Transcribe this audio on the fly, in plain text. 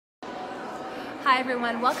Hi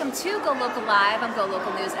everyone, welcome to GoLocal Live. I'm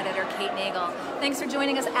GoLocal News editor Kate Nagel. Thanks for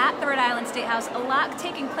joining us at the Rhode Island State House. A lot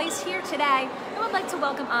taking place here today. I would like to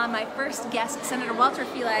welcome on my first guest, Senator Walter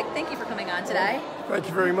Felag. Thank you for coming on today. Thank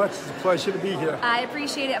you very much. It's a pleasure to be here. I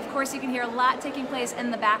appreciate it. Of course, you can hear a lot taking place in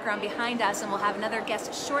the background behind us, and we'll have another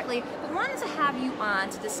guest shortly. But wanted to have you on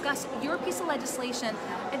to discuss your piece of legislation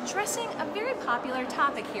addressing a very popular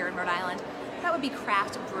topic here in Rhode Island. That would be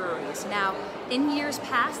craft breweries. Now, in years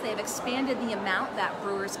past, they've expanded the amount that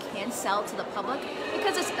brewers can sell to the public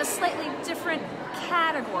because it's a slightly different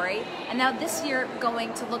category. And now this year,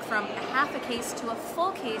 going to look from a half a case to a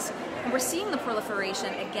full case. And we're seeing the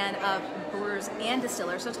proliferation, again, of brewers and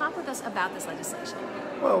distillers. So talk with us about this legislation.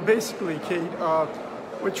 Well, basically, Kate,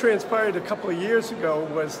 what transpired a couple of years ago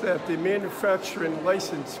was that the manufacturing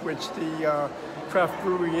license, which the craft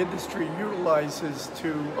brewery industry utilizes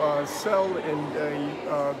to sell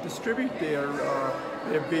and distribute their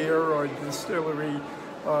beer or distillery,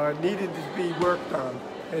 needed to be worked on.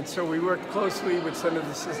 And so we worked closely with Senator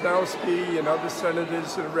Cisnowski and other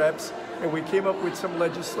senators and reps, and we came up with some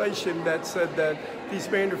legislation that said that these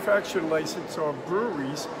manufacturing license or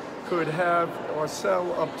breweries could have or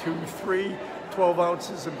sell up to 3 12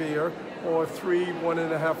 ounces of beer or 3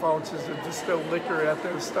 1.5 ounces of distilled liquor at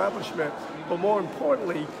their establishment, but more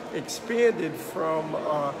importantly, expanded from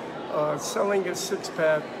selling a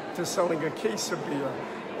six-pack to selling a case of beer,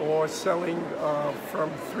 or selling from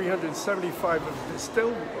 375 of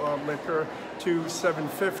distilled liquor to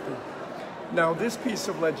 750. Now, this piece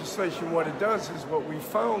of legislation, what it does is what we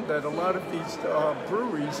found that a lot of these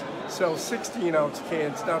breweries sell 16-ounce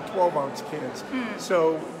cans, not 12-ounce cans.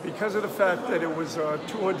 So because of the fact that it was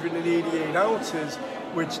 288 ounces,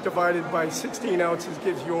 which divided by 16 ounces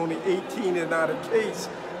gives you only 18 and not a case,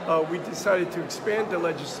 we decided to expand the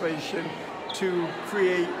legislation to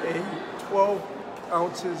create a 12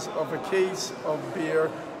 ounces of a case of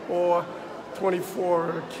beer or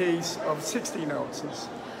 24 case of 16 ounces.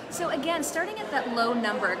 So again, starting at that low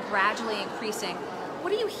number, gradually increasing,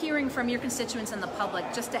 what are you hearing from your constituents and the public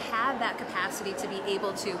just to have that capacity to be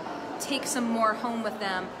able to take some more home with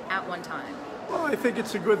them at one time? Well, I think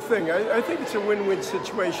it's a good thing. I think it's a win-win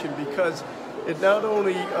situation because it not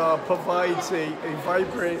only provides a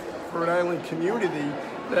vibrant Rhode Island community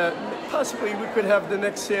that possibly we could have the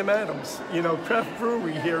next Sam Adams, craft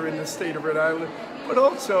brewery here in the state of Rhode Island, but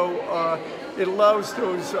also it allows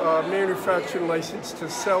those manufacturing licenses to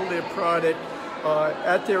sell their product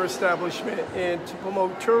at their establishment and to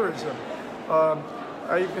promote tourism.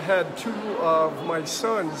 I've had 2 of my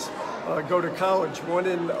sons go to college, one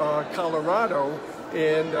in Colorado,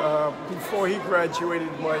 and before he graduated,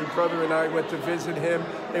 my brother and I went to visit him,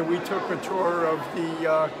 and we took a tour of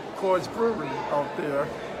the Coors Brewery out there.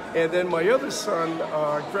 And then my other son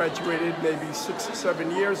graduated maybe 6 or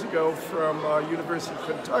 7 years ago from University of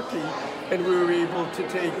Kentucky, and we were able to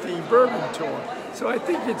take the bourbon tour. So I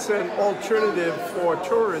think it's an alternative for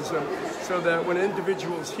tourism so that when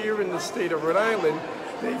individuals here in the state of Rhode Island,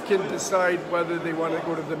 they can decide whether they want to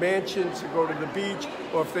go to the mansions or go to the beach,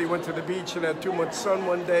 or if they went to the beach and had too much sun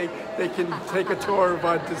one day, they can take a tour of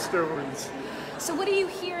our distilleries. So what are you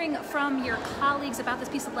hearing from your colleagues about this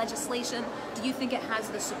piece of legislation? Do you think it has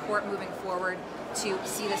the support moving forward to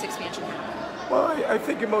see this expansion happen? Well, I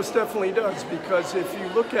think it most definitely does, because if you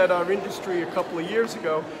look at our industry a couple of years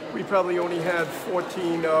ago, we probably only had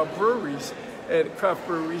 14 breweries, craft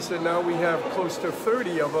breweries, and now we have close to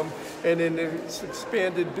 30 of them, and then it's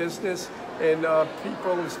expanded business, and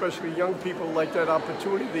people, especially young people, like that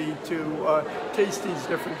opportunity to taste these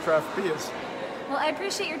different craft beers. Well, I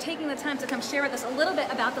appreciate your taking the time to come share with us a little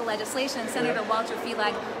bit about the legislation. Senator Walter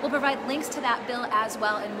Felag will provide links to that bill as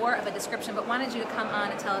well and more of a description, but wanted you to come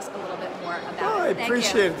on and tell us a little bit more about it. I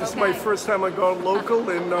appreciate it. This is my first time on GoLocal,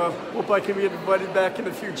 and hope I can be invited back in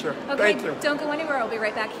the future. Okay, Thank you. Don't go anywhere. I'll be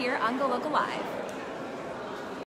right back here on GoLocal Live.